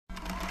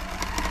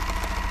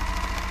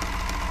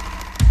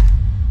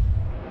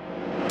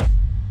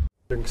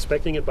They're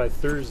expecting it by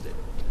Thursday.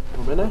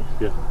 A minute?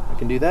 Yeah. I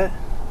can do that.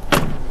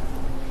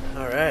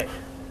 All right.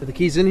 Are the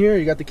keys in here?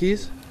 You got the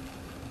keys?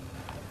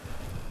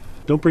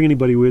 Don't bring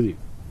anybody with you.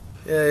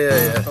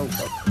 Yeah.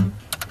 Oh.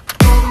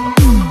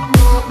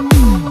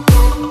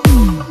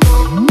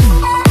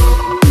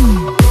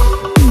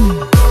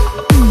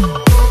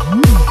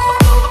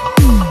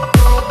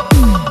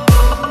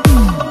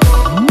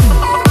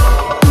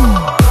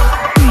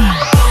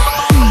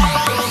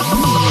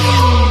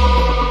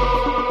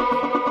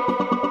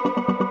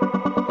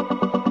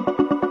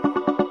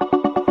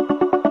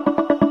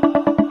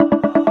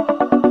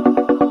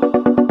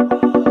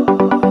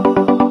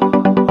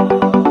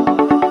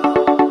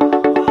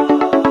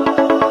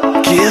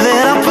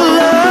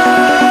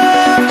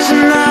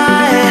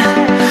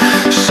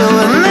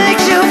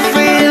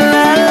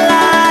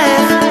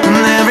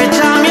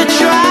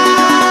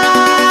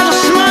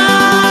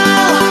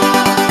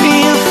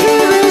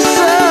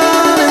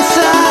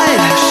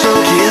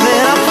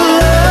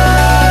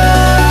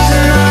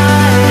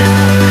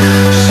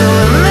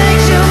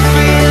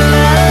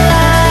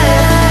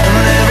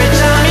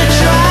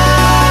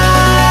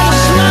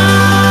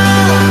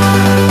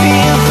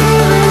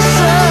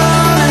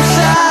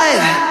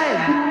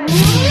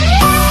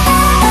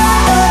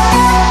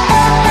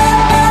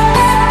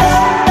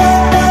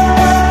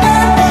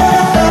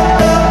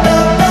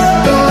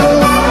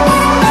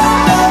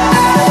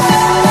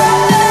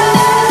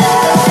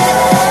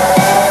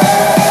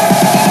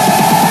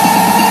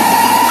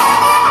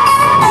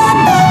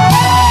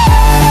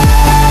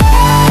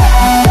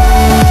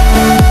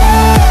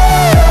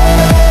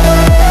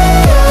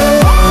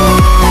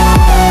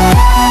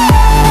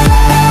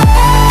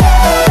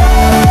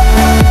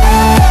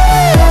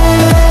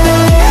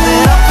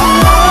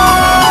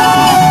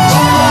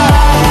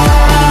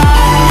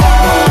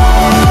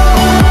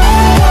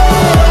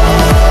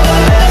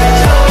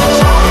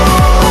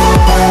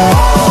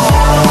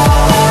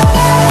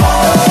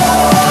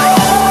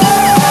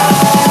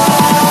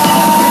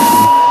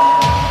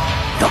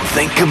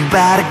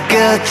 About a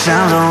good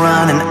times are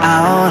running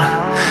out.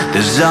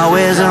 There's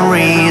always a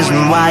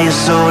reason why you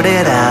sort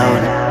it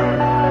out.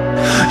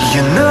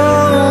 You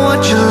know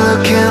what you're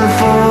looking for.